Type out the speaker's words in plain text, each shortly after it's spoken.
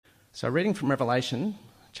So reading from Revelation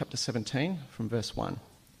chapter 17 from verse 1.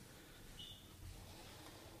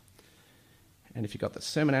 And if you've got the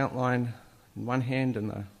sermon outline in one hand and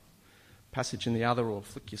the passage in the other, or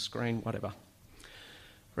flick your screen, whatever.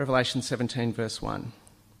 Revelation 17 verse 1.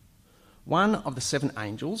 One of the 7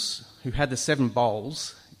 angels who had the 7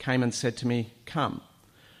 bowls came and said to me, "Come,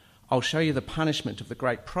 I'll show you the punishment of the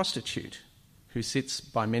great prostitute who sits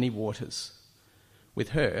by many waters. With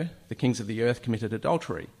her, the kings of the earth committed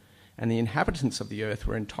adultery, and the inhabitants of the earth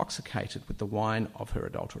were intoxicated with the wine of her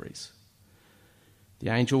adulteries." The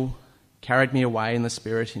angel carried me away in the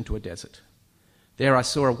spirit into a desert. There I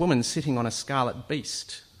saw a woman sitting on a scarlet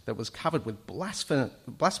beast that was covered with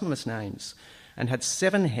blasphemous names and had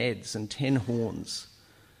 7 heads and 10 horns.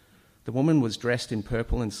 The woman was dressed in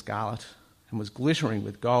purple and scarlet and was glittering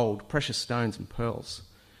with gold, precious stones and pearls.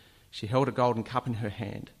 She held a golden cup in her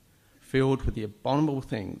hand, filled with the abominable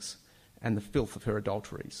things and the filth of her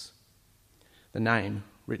adulteries. The name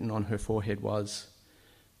written on her forehead was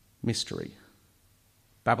Mystery,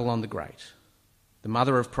 Babylon the Great, the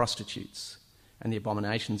mother of prostitutes and the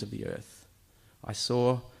abominations of the earth. I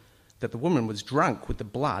saw that the woman was drunk with the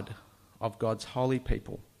blood of God's holy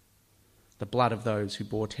people, the blood of those who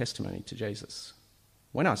bore testimony to Jesus.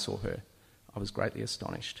 When I saw her, I was greatly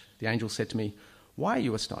astonished. The angel said to me, "Why are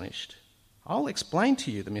you astonished? I'll explain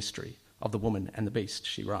to you the mystery of the woman and the beast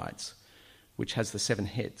she rides, which has the 7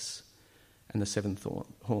 heads and the 7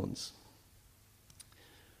 horns."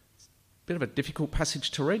 Bit of a difficult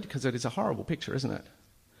passage to read because it is a horrible picture, isn't it?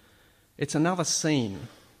 It's another scene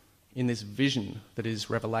in this vision that is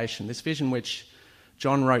Revelation, this vision which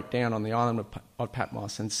John wrote down on the island of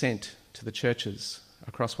Patmos and sent to the churches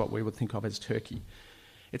across what we would think of as Turkey.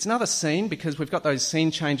 It's another scene because we've got those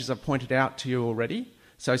scene changes I've pointed out to you already.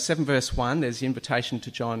 So 7 verse 1, there's the invitation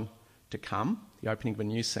to John to come, the opening of a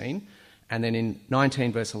new scene. And then in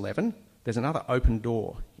 19 verse 11, there's another open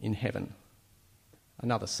door in heaven,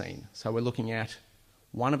 another scene. So we're looking at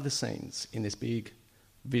one of the scenes in this big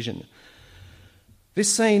vision.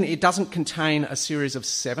 This scene, it doesn't contain a series of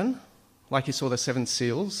 7, like you saw the 7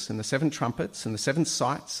 seals and the 7 trumpets and the 7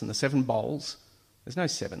 sights and the 7 bowls. There's no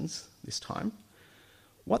 7s this time.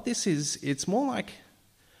 What this is, it's more like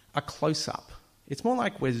a close-up. It's more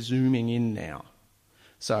like we're zooming in now.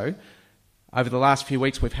 So over the last few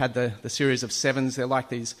weeks, we've had the series of 7s. They're like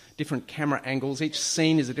these different camera angles. Each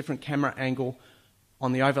scene is a different camera angle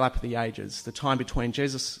on the overlap of the ages, the time between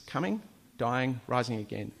Jesus coming, dying, rising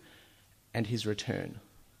again, and his return.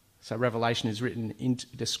 So Revelation is written in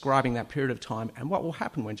describing that period of time and what will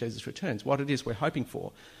happen when Jesus returns, what it is we're hoping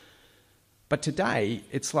for. But today,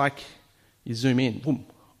 it's like you zoom in, boom,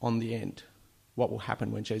 on the end, what will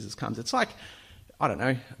happen when Jesus comes. It's like, I don't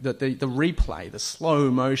know, the replay, the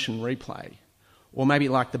slow motion replay, or maybe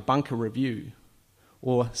like the bunker review,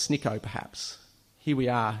 or Snicko perhaps. Here we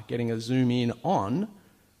are getting a zoom in on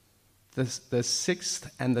the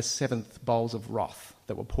 6th and the 7th bowls of wrath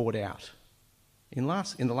that were poured out in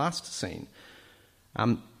the last scene.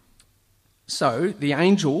 So the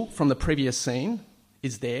angel from the previous scene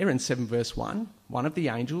is there in 7 verse 1. One of the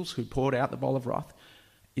angels who poured out the bowl of wrath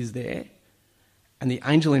is there. And the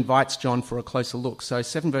angel invites John for a closer look. So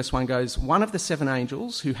 7 verse 1 goes, "One of the 7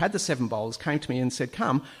 angels who had the 7 bowls came to me and said,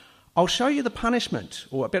 'Come, I'll show you the punishment,'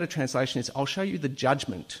 or a better translation is, 'I'll show you the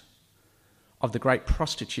judgment of the great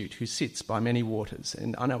prostitute who sits by many waters.'"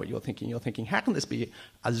 And I know what you're thinking. You're thinking, how can this be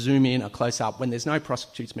a zoom in, a close up, when there's no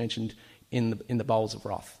prostitutes mentioned in the bowls of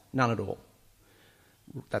wrath? None at all.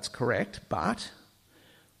 That's correct, but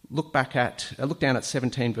look down at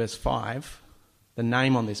 17 verse 5, the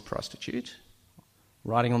name on this prostitute,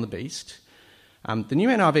 riding on the beast. The New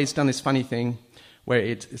NIV has done this funny thing where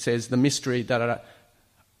it says the mystery,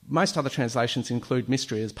 most other translations include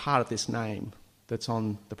mystery as part of this name that's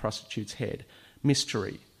on the prostitute's head.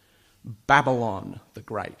 Mystery, Babylon the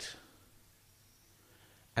Great.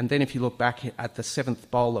 And then if you look back at the 7th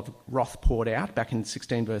bowl of wrath poured out, back in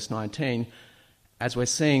 16 verse 19, as we're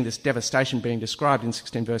seeing this devastation being described in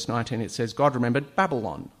 16 verse 19, it says, "God remembered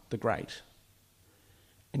Babylon the Great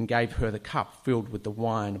and gave her the cup filled with the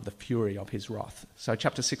wine of the fury of his wrath." So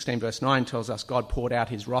chapter 16 verse 9 tells us God poured out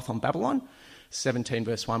his wrath on Babylon. 17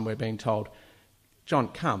 verse 1 we're being told, "John,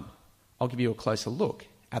 come, I'll give you a closer look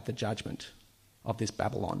at the judgment of this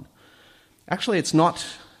Babylon." Actually, it's not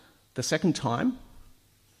the second time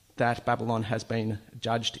that Babylon has been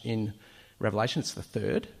judged in Revelation. It's the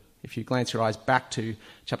third. If you glance your eyes back to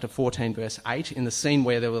chapter 14, verse 8, in the scene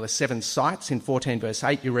where there were the 7 sights, in 14, verse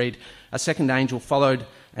 8, you read, "A second angel followed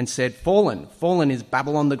and said, 'Fallen, fallen is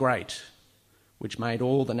Babylon the Great, which made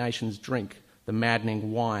all the nations drink the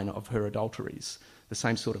maddening wine of her adulteries.'" The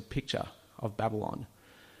same sort of picture of Babylon.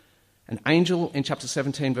 An angel in chapter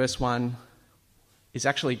 17, verse 1, is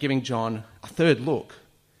actually giving John a third look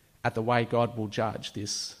at the way God will judge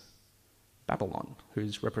this Babylon,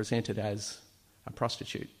 who's represented as a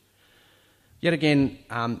prostitute. Yet again,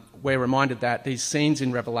 we're reminded that these scenes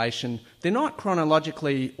in Revelation, they're not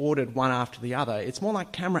chronologically ordered one after the other. It's more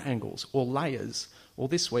like camera angles or layers, or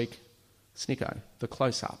this week, Snicko, the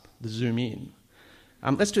close-up, the zoom in.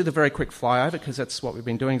 Let's do the very quick flyover, because that's what we've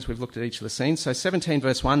been doing as we've looked at each of the scenes. So 17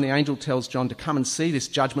 verse 1, the angel tells John to come and see this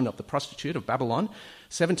judgment of the prostitute of Babylon.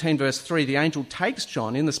 17 verse 3, the angel takes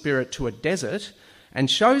John in the spirit to a desert and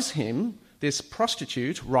shows him this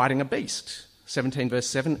prostitute riding a beast. 17 verse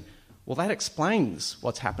 7, well, that explains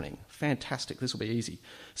what's happening. Fantastic, this will be easy.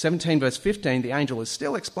 17 verse 15, the angel is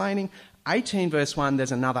still explaining. 18 verse 1,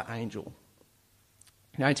 there's another angel.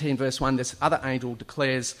 In 18 verse 1, this other angel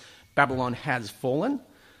declares Babylon has fallen.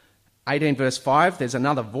 18 verse 5, there's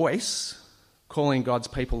another voice calling God's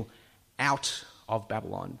people out of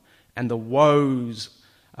Babylon. And the woes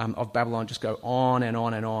of Babylon just go on and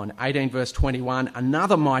on and on. 18 verse 21,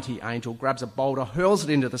 another mighty angel grabs a boulder, hurls it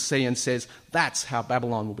into the sea and says, that's how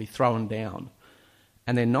Babylon will be thrown down.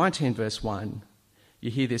 And then 19 verse 1, you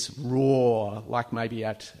hear this roar, like maybe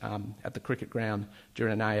at the cricket ground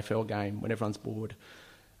during an AFL game when everyone's bored.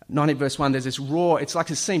 19 verse 1, there's this roar. It's like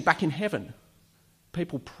a scene back in heaven.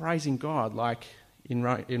 People praising God, like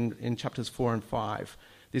in chapters 4 and 5.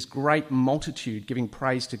 This great multitude giving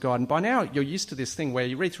praise to God. And by now, you're used to this thing where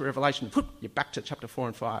you read through Revelation, you're back to chapter 4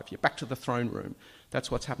 and 5. You're back to the throne room. That's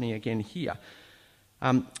what's happening again here.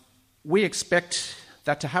 We expect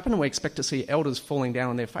that to happen, and we expect to see elders falling down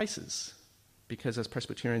on their faces, because as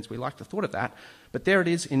Presbyterians, we like the thought of that. But there it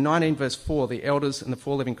is in 19 verse 4, the elders and the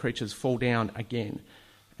four living creatures fall down again.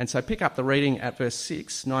 And so pick up the reading at verse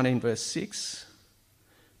 6, 19 verse 6.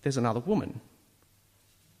 There's another woman.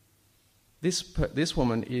 This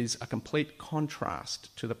woman is a complete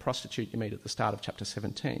contrast to the prostitute you meet at the start of chapter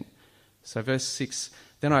 17. So verse 6,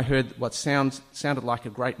 then I heard what sounded like a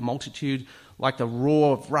great multitude, like the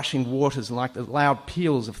roar of rushing waters and like the loud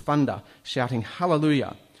peals of thunder, shouting,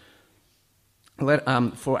 Hallelujah!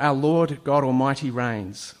 For our Lord God Almighty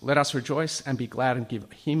reigns. Let us rejoice and be glad and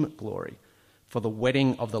give him glory. For the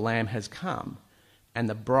wedding of the Lamb has come, and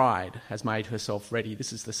the bride has made herself ready.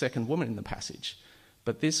 This is the second woman in the passage.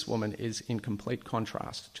 But this woman is in complete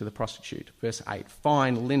contrast to the prostitute. Verse 8,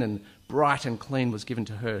 fine linen, bright and clean, was given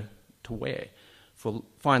to her to wear. For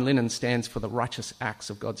fine linen stands for the righteous acts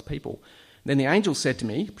of God's people. Then the angel said to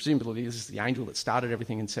me, presumably this is the angel that started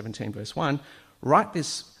everything in 17 verse 1, write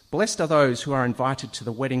this, blessed are those who are invited to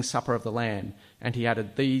the wedding supper of the Lamb. And he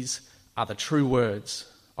added, these are the true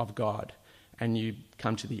words of God. And you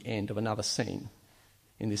come to the end of another scene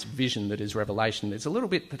in this vision that is Revelation. There's a little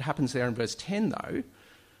bit that happens there in verse 10, though.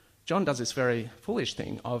 John does this very foolish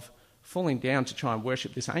thing of falling down to try and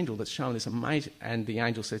worship this angel that's shown this amazing... And the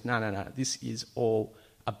angel says, no, this is all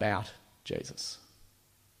about Jesus.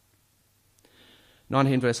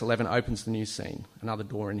 19 verse 11 opens the new scene, another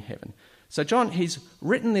door in heaven. So John, he's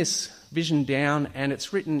written this vision down, and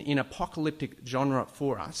it's written in apocalyptic genre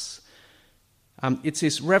for us. It's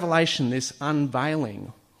this revelation, this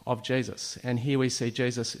unveiling of Jesus. And here we see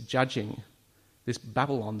Jesus judging this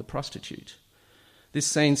Babylon, the prostitute. This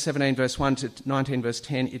scene, 17 verse 1 to 19 verse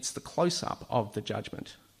 10, it's the close-up of the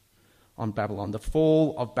judgment on Babylon, the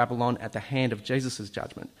fall of Babylon at the hand of Jesus'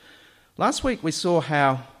 judgment. Last week we saw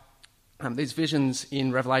how these visions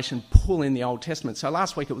in Revelation pull in the Old Testament. So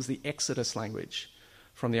last week it was the Exodus language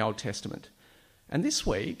from the Old Testament. And this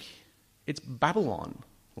week it's Babylon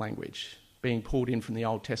language being pulled in from the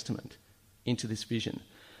Old Testament into this vision.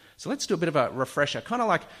 So let's do a bit of a refresher, kind of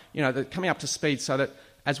like, coming up to speed, so that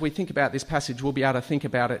as we think about this passage, we'll be able to think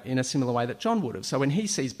about it in a similar way that John would have. So when he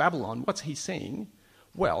sees Babylon, what's he seeing?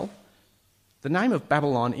 Well, the name of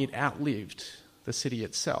Babylon, it outlived the city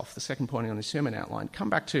itself. The second point on the sermon outline. Come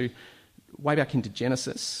back to, way back into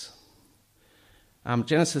Genesis.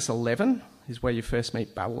 Genesis 11 is where you first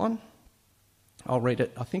meet Babylon. I'll read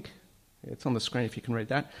it, I think. It's on the screen if you can read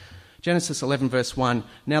that. Genesis 11 verse 1,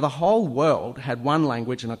 now the whole world had one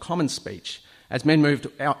language and a common speech. As men moved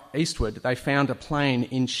out eastward, they found a plain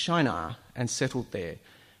in Shinar and settled there.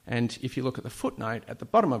 And if you look at the footnote at the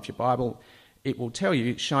bottom of your Bible, it will tell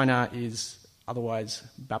you Shinar is otherwise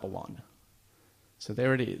Babylon. So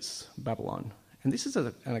there it is, Babylon. And this is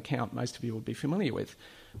an account most of you will be familiar with.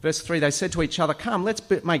 Verse 3, they said to each other, come, let's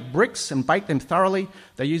make bricks and bake them thoroughly.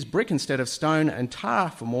 They used brick instead of stone and tar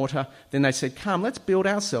for mortar. Then they said, come, let's build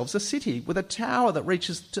ourselves a city with a tower that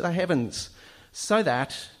reaches to the heavens, so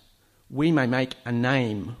that we may make a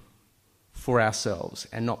name for ourselves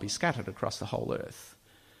and not be scattered across the whole earth.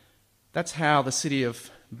 That's how the city of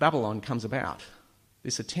Babylon comes about.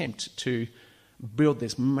 This attempt to build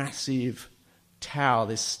this massive tower,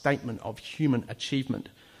 this statement of human achievement.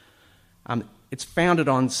 It's founded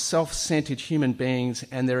on self-centered human beings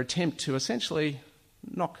and their attempt to essentially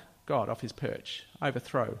knock God off his perch,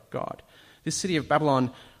 overthrow God. This city of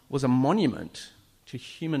Babylon was a monument to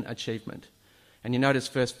human achievement. And you notice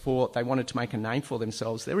verse 4, they wanted to make a name for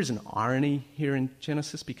themselves. There is an irony here in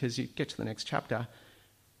Genesis, because you get to the next chapter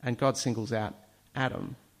and God singles out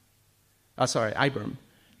Abram,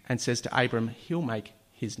 and says to Abram, he'll make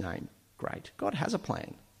his name great. God has a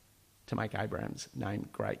plan to make Abraham's name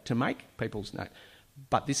great, to make people's name.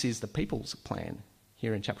 But this is the people's plan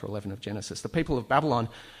here in chapter 11 of Genesis. The people of Babylon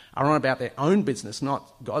are on about their own business,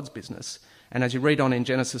 not God's business. And as you read on in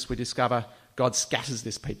Genesis, we discover God scatters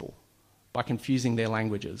this people by confusing their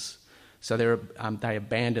languages. So they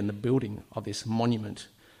abandon the building of this monument.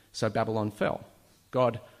 So Babylon fell.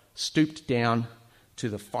 God stooped down to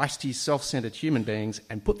the feisty, self-centered human beings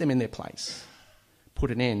and put them in their place, put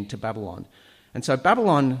an end to Babylon. And so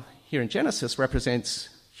Babylon here in Genesis represents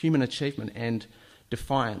human achievement and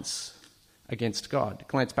defiance against God.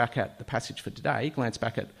 Glance back at the passage for today, glance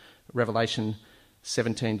back at Revelation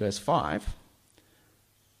 17 verse 5.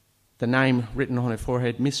 The name written on her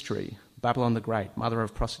forehead, Mystery, Babylon the Great, mother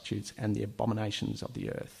of prostitutes and the abominations of the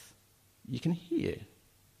earth. You can hear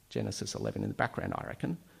Genesis 11 in the background, I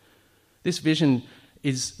reckon. This vision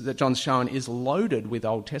that John's shown is loaded with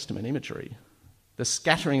Old Testament imagery. The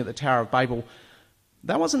scattering at the Tower of Babel,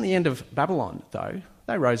 that wasn't the end of Babylon, though.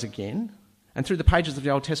 They rose again. And through the pages of the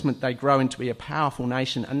Old Testament, they grow into be a powerful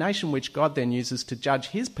nation, a nation which God then uses to judge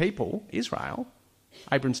his people, Israel,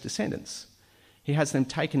 Abram's descendants. He has them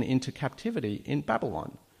taken into captivity in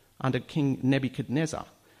Babylon under King Nebuchadnezzar.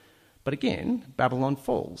 But again, Babylon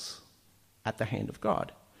falls at the hand of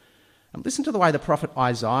God. Listen to the way the prophet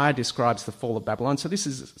Isaiah describes the fall of Babylon. So this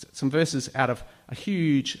is some verses out of a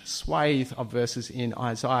huge swathe of verses in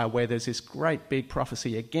Isaiah where there's this great big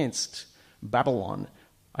prophecy against Babylon,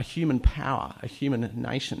 a human power, a human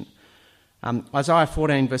nation. Isaiah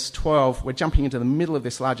 14 verse 12, we're jumping into the middle of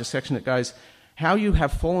this larger section. It goes, "How you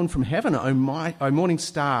have fallen from heaven, O morning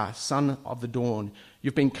star, son of the dawn.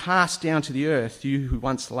 You've been cast down to the earth, you who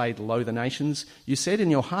once laid low the nations. You said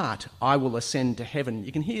in your heart, I will ascend to heaven."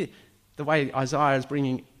 You can hear the way Isaiah is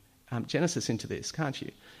bringing Genesis into this, can't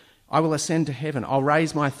you? "I will ascend to heaven. I'll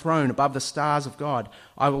raise my throne above the stars of God.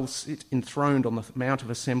 I will sit enthroned on the Mount of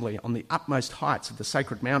Assembly. On the utmost heights of the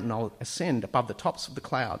sacred mountain, I'll ascend above the tops of the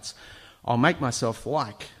clouds. I'll make myself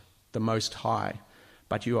like the Most High.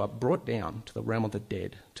 But you are brought down to the realm of the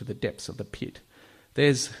dead, to the depths of the pit."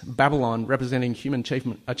 There's Babylon representing human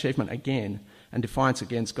achievement again and defiance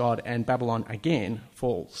against God, and Babylon again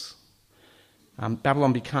falls.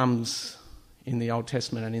 Babylon becomes, in the Old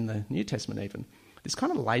Testament and in the New Testament even, this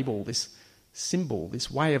kind of label, this symbol, this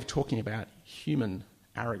way of talking about human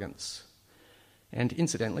arrogance. And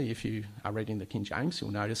incidentally, if you are reading the King James, you'll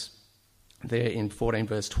notice there in 14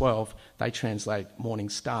 verse 12, they translate morning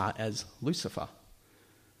star as Lucifer.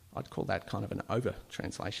 I'd call that kind of an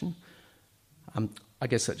over-translation. I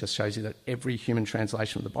guess that just shows you that every human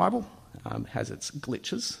translation of the Bible has its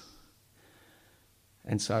glitches.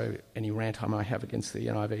 And so any rant I might have against the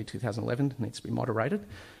NIV 2011 needs to be moderated.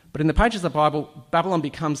 But in the pages of the Bible, Babylon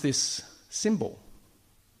becomes this symbol,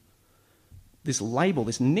 this label,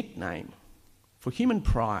 this nickname for human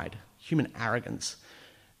pride, human arrogance.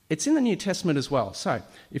 It's in the New Testament as well. So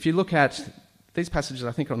if you look at these passages,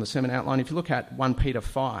 I think are on the sermon outline. If you look at 1 Peter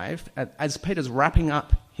 5, as Peter's wrapping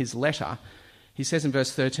up his letter, he says in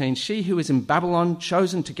verse 13, "She who is in Babylon,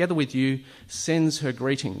 chosen together with you, sends her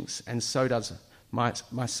greetings, and so does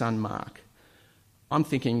my son Mark." I'm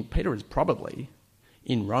thinking Peter is probably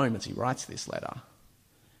in Rome as he writes this letter.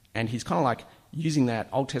 And he's kind of like using that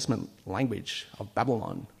Old Testament language of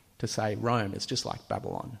Babylon to say Rome is just like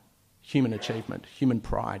Babylon. Human achievement, human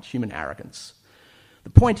pride, human arrogance. The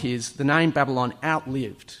point is, the name Babylon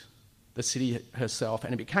outlived the city herself,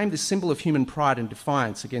 and it became this symbol of human pride and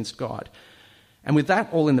defiance against God. And with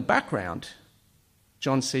that all in the background,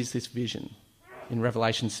 John sees this vision in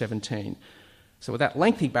Revelation 17. So with that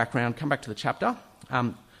lengthy background, come back to the chapter.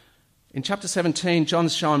 In chapter 17,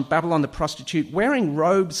 John's shown Babylon the prostitute wearing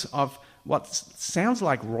robes of what sounds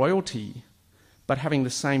like royalty, but having the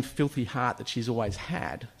same filthy heart that she's always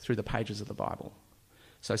had through the pages of the Bible.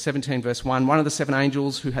 So 17 verse 1, "One of the 7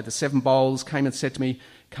 angels who had the 7 bowls came and said to me,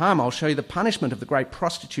 'Come, I'll show you the punishment of the great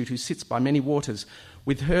prostitute who sits by many waters.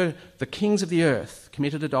 With her the kings of the earth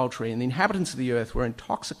committed adultery, and the inhabitants of the earth were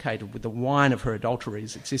intoxicated with the wine of her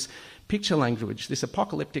adulteries.'" It's this picture language, this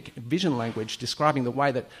apocalyptic vision language describing the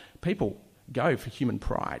way that people go for human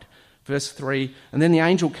pride. Verse 3, and then the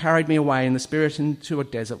angel carried me away in the spirit into a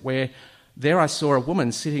desert where there I saw a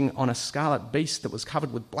woman sitting on a scarlet beast that was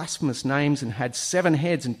covered with blasphemous names and had 7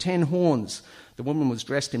 heads and 10 horns. The woman was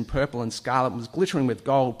dressed in purple and scarlet and was glittering with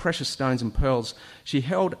gold, precious stones and pearls. She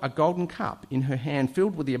held a golden cup in her hand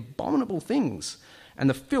filled with the abominable things and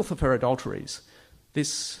the filth of her adulteries.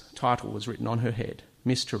 This title was written on her head,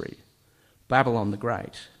 Mystery, Babylon the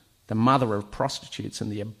Great, the mother of prostitutes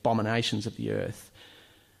and the abominations of the earth.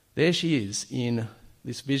 There she is in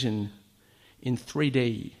this vision in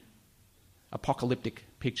 3D, apocalyptic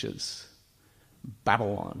pictures.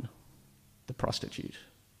 Babylon, the prostitute,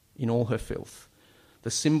 in all her filth.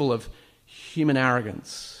 The symbol of human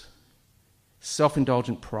arrogance,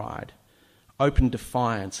 self-indulgent pride, open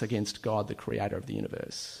defiance against God, the creator of the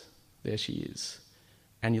universe. There she is.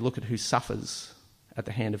 And you look at who suffers at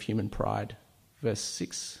the hand of human pride. Verse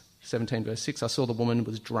 6, 17 verse 6, I saw the woman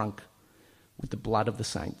was drunk with the blood of the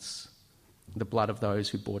saints, the blood of those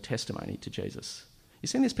who bore testimony to Jesus. You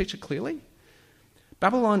seen this picture clearly?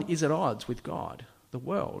 Babylon is at odds with God. The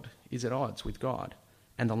world is at odds with God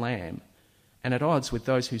and the Lamb, and at odds with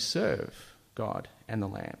those who serve God and the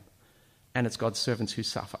Lamb. And it's God's servants who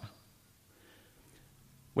suffer.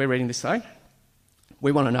 We're reading this though.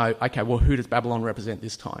 We want to know, okay, well, who does Babylon represent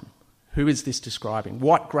this time? Who is this describing?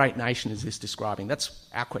 What great nation is this describing? That's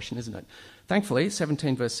our question, isn't it? Thankfully,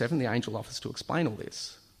 17 verse 7, the angel offers to explain all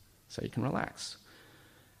this, so you can relax.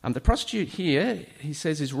 The prostitute here, he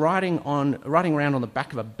says, is riding around on the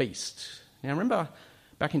back of a beast. Now remember,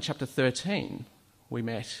 back in chapter 13, we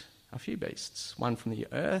met a few beasts, one from the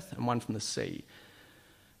earth and one from the sea,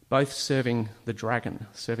 both serving the dragon,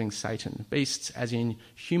 serving Satan. Beasts as in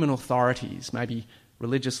human authorities, maybe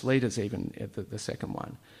religious leaders even, the second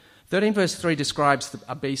one. 13 verse 3 describes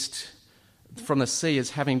a beast from the sea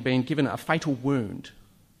as having been given a fatal wound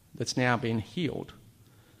that's now been healed.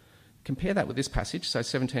 Compare that with this passage, so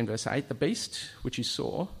 17 verse 8, the beast which you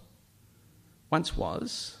saw once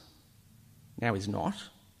was, now is not,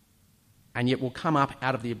 and yet will come up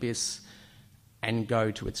out of the abyss and go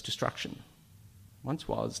to its destruction. Once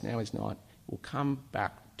was, now is not, will come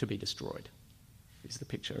back to be destroyed, is the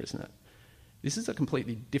picture, isn't it? This is a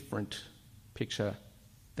completely different picture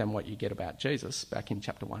than what you get about Jesus back in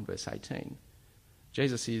chapter 1, verse 18.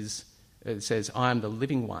 Jesus says, I am the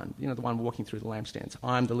living one, the one walking through the lampstands.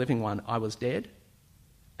 I am the living one. I was dead,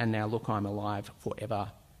 and now look, I'm alive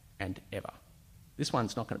forever and ever. This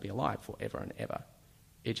one's not going to be alive forever and ever.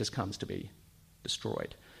 It just comes to be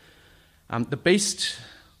destroyed. The beast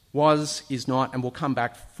was, is not, and will come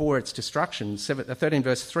back for its destruction. 13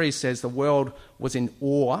 verse 3 says the world was in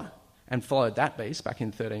awe and followed that beast back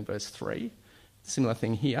in 13 verse 3. Similar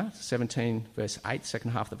thing here, 17 verse 8,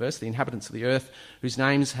 second half of the verse, the inhabitants of the earth whose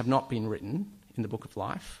names have not been written in the book of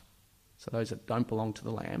life, so those that don't belong to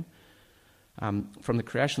the Lamb, from the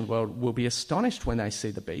creation of the world will be astonished when they see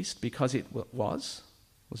the beast because it was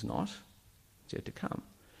not, it's yet to come.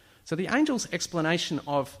 So the angel's explanation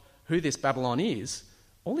of who this Babylon is,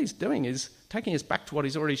 all he's doing is taking us back to what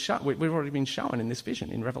we've already been shown in this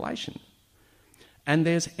vision, in Revelation. And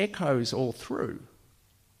there's echoes all through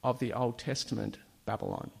of the Old Testament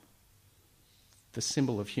Babylon, the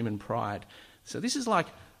symbol of human pride. So this is like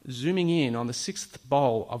zooming in on the 6th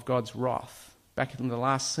bowl of God's wrath, back in the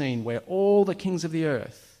last scene where all the kings of the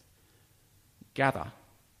earth gather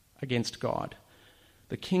against God.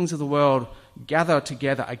 The kings of the world gather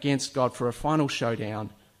together against God for a final showdown,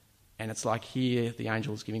 and it's like here the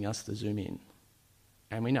angel is giving us the zoom in.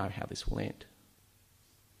 And we know how this will end.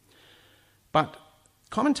 But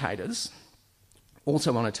commentators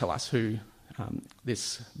also want to tell us who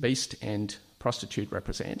this beast and prostitute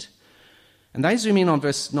represent. And they zoom in on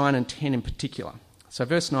verse 9 and 10 in particular. So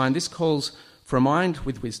verse 9, this calls for a mind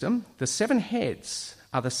with wisdom. The 7 heads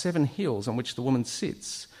are the 7 hills on which the woman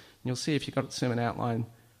sits. And you'll see if you've got the sermon outline,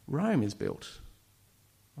 Rome is built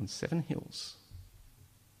on 7 hills.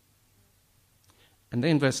 And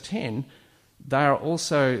then verse 10, they are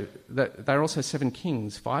also 7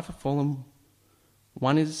 kings. 5 have fallen,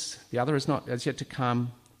 the other is not as yet to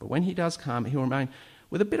come, but when he does come, he will remain.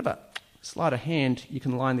 With a bit of a sleight of hand, you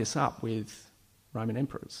can line this up with Roman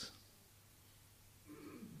emperors.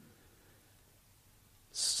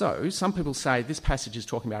 So, some people say this passage is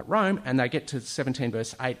talking about Rome, and they get to 17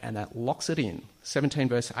 verse 8, and that locks it in. 17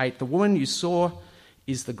 verse 8, the woman you saw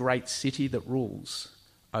is the great city that rules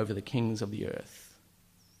over the kings of the earth.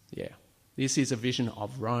 Yeah, this is a vision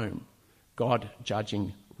of Rome, God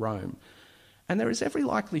judging Rome. And there is every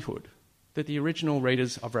likelihood that the original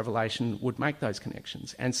readers of Revelation would make those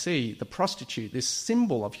connections and see the prostitute, this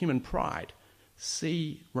symbol of human pride,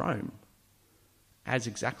 see Rome as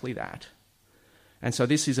exactly that. And so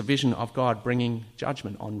this is a vision of God bringing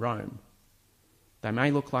judgment on Rome. They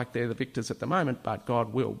may look like they're the victors at the moment, but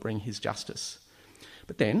God will bring his justice.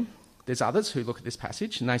 But then there's others who look at this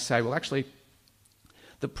passage and they say, well, actually,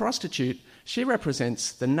 the prostitute, she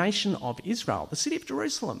represents the nation of Israel, the city of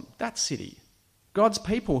Jerusalem, that city. God's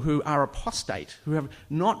people who are apostate, who have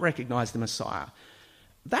not recognised the Messiah.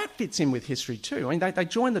 That fits in with history too. I mean, they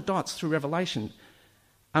join the dots through Revelation.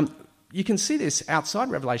 You can see this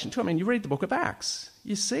outside Revelation too. I mean, you read the book of Acts.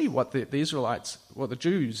 You see what the Israelites, what the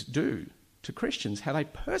Jews do to Christians, how they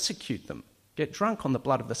persecute them, get drunk on the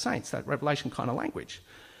blood of the saints, that Revelation kind of language.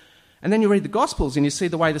 And then you read the Gospels and you see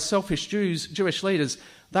the way the selfish Jewish leaders,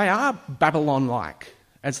 they are Babylon-like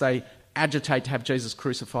as they agitate to have Jesus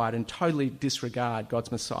crucified and totally disregard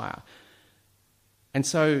God's Messiah. And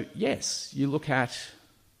so, yes, you look at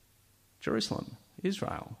Jerusalem,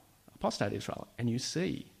 Israel, apostate Israel, and you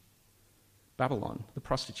see Babylon, the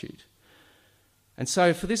prostitute. And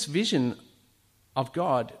so for this vision of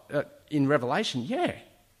God in Revelation, yeah,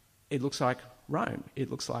 it looks like Rome, it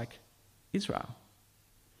looks like Israel.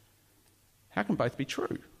 How can both be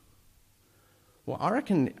true? Well, I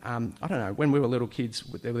reckon, I don't know, when we were little kids,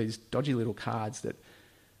 there were these dodgy little cards that,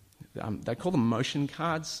 they call them motion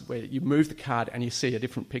cards, where you move the card and you see a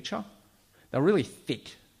different picture. They're really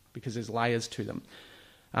thick because there's layers to them.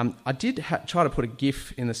 I did try to put a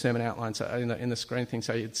GIF in the sermon outline, so in the screen thing,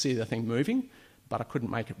 so you'd see the thing moving, but I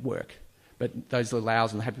couldn't make it work. But those little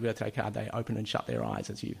owls on the Happy Birthday card, they open and shut their eyes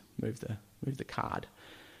as you move the card.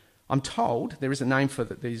 I'm told there is a name for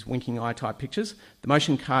these winking eye type pictures. The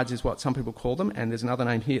motion cards is what some people call them, and there's another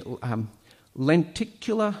name here.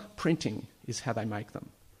 Lenticular printing is how they make them.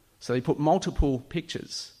 So they put multiple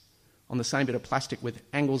pictures on the same bit of plastic with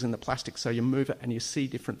angles in the plastic, so you move it and you see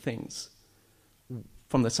different things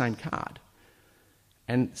from the same card.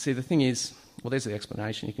 And see, the thing is, well, there's the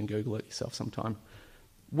explanation. You can Google it yourself sometime.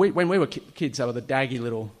 When we were kids, they were the daggy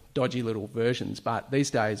little, dodgy little versions, but these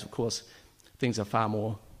days, of course, things are far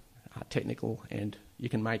more technical, and you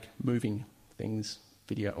can make moving things,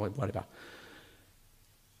 video or whatever.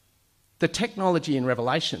 The technology in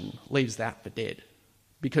Revelation leaves that for dead,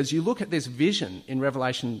 because you look at this vision in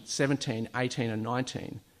Revelation 17, 18 and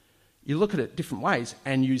 19, you look at it different ways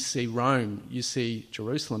and you see Rome, you see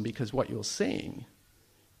Jerusalem, because what you're seeing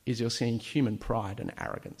is you're seeing human pride and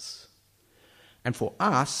arrogance. And for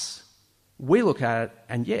us, we look at it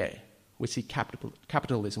and we see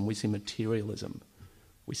capitalism, we see materialism,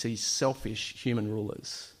 we see selfish human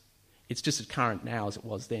rulers. It's just as current now as it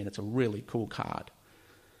was then. It's a really cool card.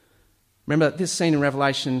 Remember, this scene in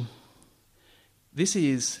Revelation, this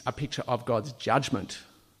is a picture of God's judgment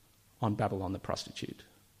on Babylon the prostitute.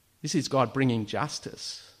 This is God bringing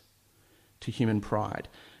justice to human pride.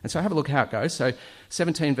 And so have a look how it goes. So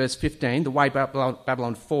 17 verse 15, the way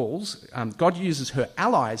Babylon falls, God uses her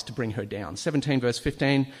allies to bring her down. 17 verse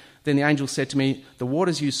 15, then the angel said to me, the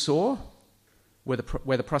waters you saw where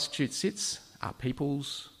the prostitute sits are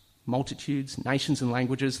peoples, multitudes, nations and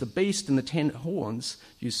languages. The beast and the 10 horns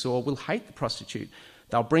you saw will hate the prostitute.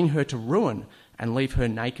 They'll bring her to ruin and leave her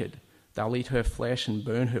naked. They'll eat her flesh and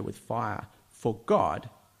burn her with fire. For God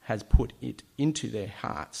has put it into their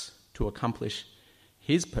hearts to accomplish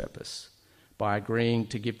his purpose by agreeing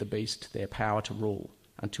to give the beast their power to rule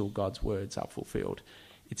until God's words are fulfilled.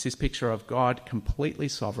 It's this picture of God completely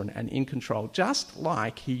sovereign and in control, just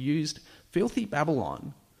like he used filthy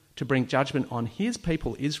Babylon to bring judgment on his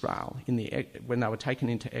people Israel when they were taken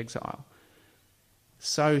into exile.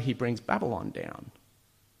 So he brings Babylon down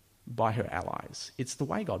by her allies. It's the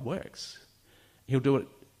way God works. He'll do it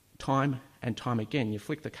time and time again. You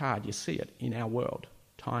flick the card, you see it in our world,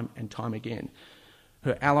 time and time again.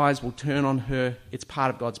 Her allies will turn on her. It's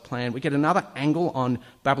part of God's plan. We get another angle on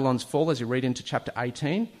Babylon's fall as you read into chapter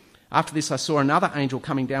 18. After this, I saw another angel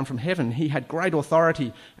coming down from heaven. He had great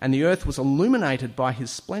authority, and the earth was illuminated by his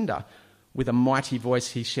splendour. With a mighty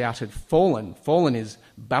voice he shouted, Fallen, fallen is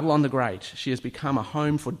Babylon the Great. She has become a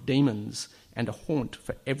home for demons and a haunt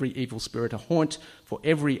for every evil spirit, a haunt for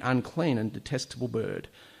every unclean and detestable bird.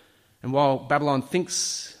 And while Babylon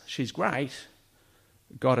thinks she's great,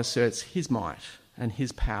 God asserts his might and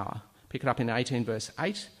his power. Pick it up in 18 verse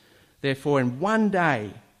 8. Therefore, in one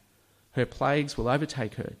day her plagues will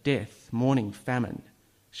overtake her, death, mourning, famine.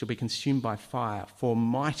 She'll be consumed by fire, for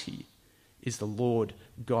mighty is the Lord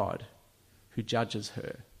God who judges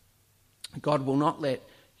her. God will not let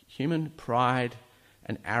human pride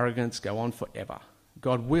and arrogance go on forever.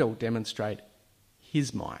 God will demonstrate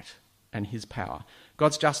his might and his power.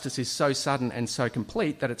 God's justice is so sudden and so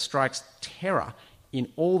complete that it strikes terror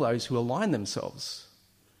in all those who align themselves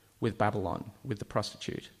with Babylon, with the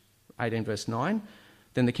prostitute. 18 verse 9,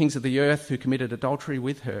 Then the kings of the earth who committed adultery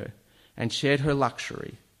with her and shared her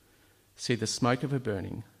luxury see the smoke of her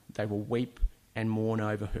burning. They will weep and mourn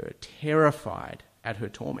over her, terrified at her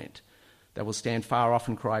torment. They will stand far off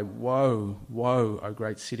and cry, "Woe, woe, O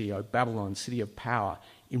great city, O Babylon, city of power.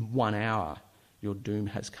 In 1 hour your doom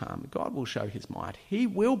has come." God will show his might. He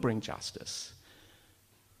will bring justice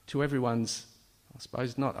to everyone's, I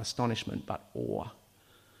suppose, not astonishment, but awe.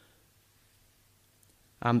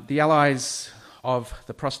 The allies of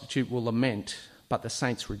the prostitute will lament, but the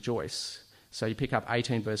saints rejoice. So you pick up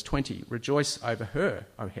 18 verse 20. Rejoice over her,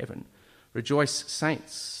 O heaven. Rejoice,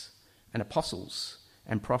 saints and apostles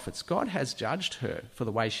and prophets. God has judged her for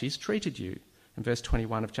the way she's treated you. In verse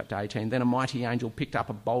 21 of chapter 18, then a mighty angel picked up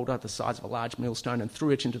a boulder the size of a large millstone and threw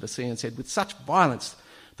it into the sea and said, "With such violence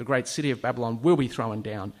the great city of Babylon will be thrown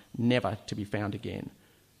down, never to be found again."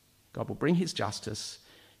 God will bring his justice.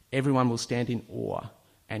 Everyone will stand in awe,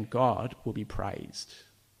 and God will be praised.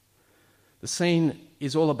 The scene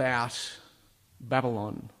is all about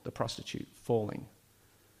Babylon, the prostitute, falling.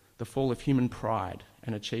 The fall of human pride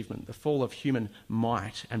and achievement, the fall of human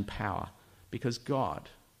might and power, because God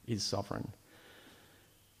is sovereign.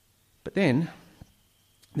 But then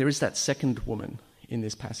there is that second woman in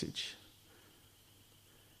this passage,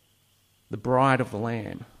 the bride of the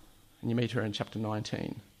Lamb, and you meet her in chapter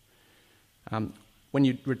 19. When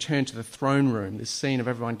you return to the throne room, this scene of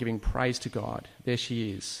everyone giving praise to God, there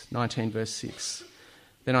she is, 19 verse 6.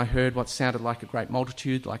 Then I heard what sounded like a great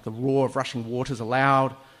multitude, like the roar of rushing waters,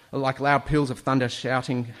 like loud peals of thunder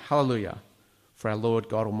shouting, "Hallelujah, for our Lord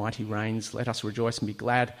God Almighty reigns. Let us rejoice and be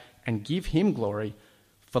glad and give him glory,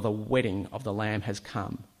 for the wedding of the Lamb has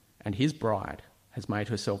come, and his bride has made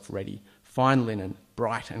herself ready. Fine linen,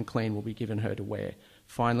 bright and clean, will be given her to wear.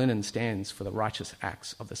 Fine linen stands for the righteous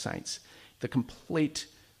acts of the saints." The complete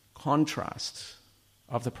contrast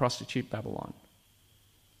of the prostitute Babylon.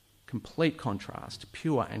 Complete contrast,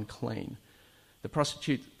 pure and clean. The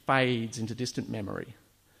prostitute fades into distant memory,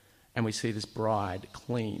 and we see this bride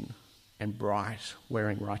clean and bright,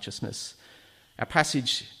 wearing righteousness. Our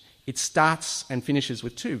passage, it starts and finishes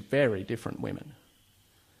with two very different women,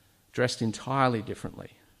 dressed entirely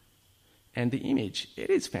differently. And the image, it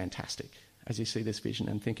is fantastic as you see this vision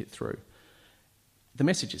and think it through. The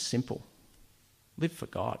message is simple. Live for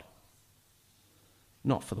God,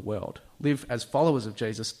 not for the world. Live as followers of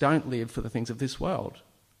Jesus. Don't live for the things of this world.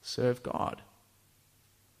 Serve God,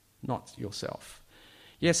 not yourself.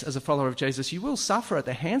 Yes, as a follower of Jesus, you will suffer at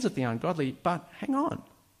the hands of the ungodly, but hang on.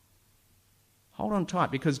 Hold on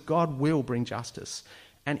tight, because God will bring justice.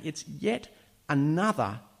 And it's yet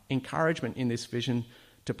another encouragement in this vision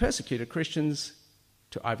to persecuted Christians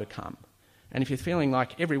to overcome. And if you're feeling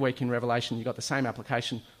like every week in Revelation you've got the same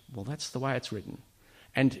application, well, that's the way it's written.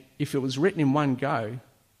 And if it was written in one go,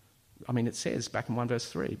 it says back in 1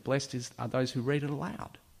 verse 3, blessed are those who read it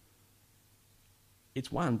aloud.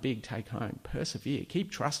 It's one big take home. Persevere.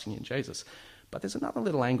 Keep trusting in Jesus. But there's another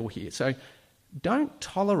little angle here. So don't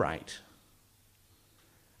tolerate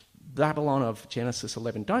Babylon of Genesis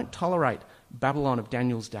 11. Don't tolerate Babylon of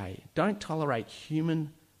Daniel's day. Don't tolerate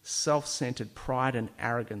human self-centered pride and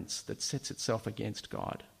arrogance that sets itself against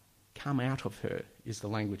God. Come out of her is the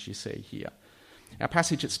language you see here. Our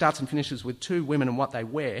passage, it starts and finishes with two women and what they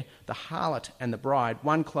wear, the harlot and the bride,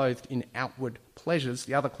 one clothed in outward pleasures,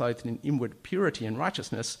 the other clothed in inward purity and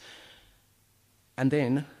righteousness. And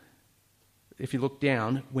then, if you look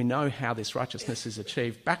down, we know how this righteousness is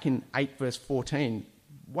achieved. Back in 8 verse 14,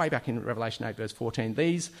 way back in Revelation 8 verse 14,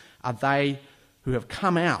 these are they who have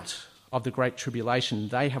come out of the great tribulation.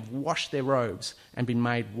 They have washed their robes and been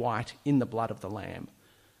made white in the blood of the Lamb.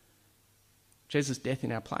 Jesus' death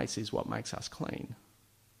in our place is what makes us clean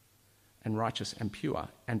and righteous and pure.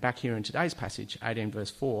 And back here in today's passage, 18 verse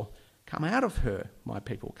 4, come out of her, my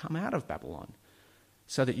people, come out of Babylon,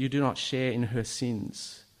 so that you do not share in her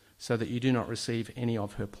sins, so that you do not receive any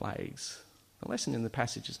of her plagues. The lesson in the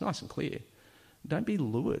passage is nice and clear. Don't be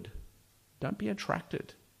lured. Don't be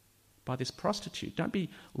attracted by this prostitute. Don't be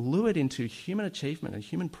lured into human achievement and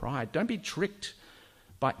human pride. Don't be tricked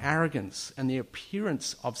by arrogance and the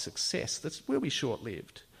appearance of success that will be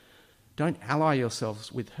short-lived. Don't ally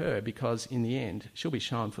yourselves with her, because in the end she'll be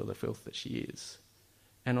shown for the filth that she is.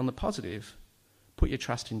 And on the positive, put your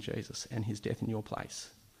trust in Jesus and his death in your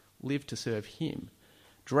place. Live to serve him.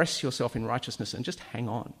 Dress yourself in righteousness and just hang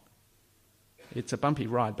on. It's a bumpy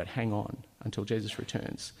ride, but hang on until Jesus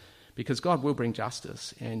returns, because God will bring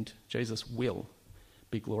justice and Jesus will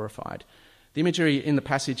be glorified. The imagery in the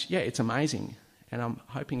passage, it's amazing. And I'm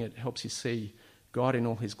hoping it helps you see God in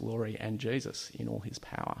all his glory and Jesus in all his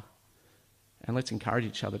power. And let's encourage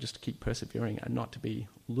each other just to keep persevering and not to be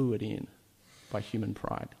lured in. by human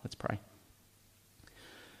pride. Let's pray.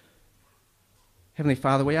 Heavenly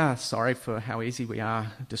Father, we are sorry for how easy we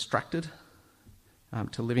are distracted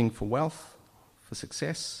to living for wealth, for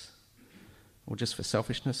success, or just for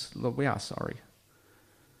selfishness. Lord, we are sorry.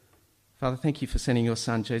 Father, thank you for sending your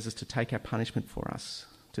Son, Jesus, to take our punishment for us,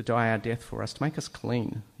 to die our death for us, to make us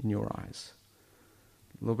clean in your eyes.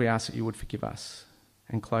 Lord, we ask that you would forgive us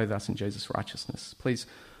and clothe us in Jesus' righteousness. Please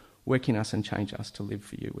work in us and change us to live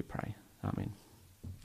for you, we pray. Amen.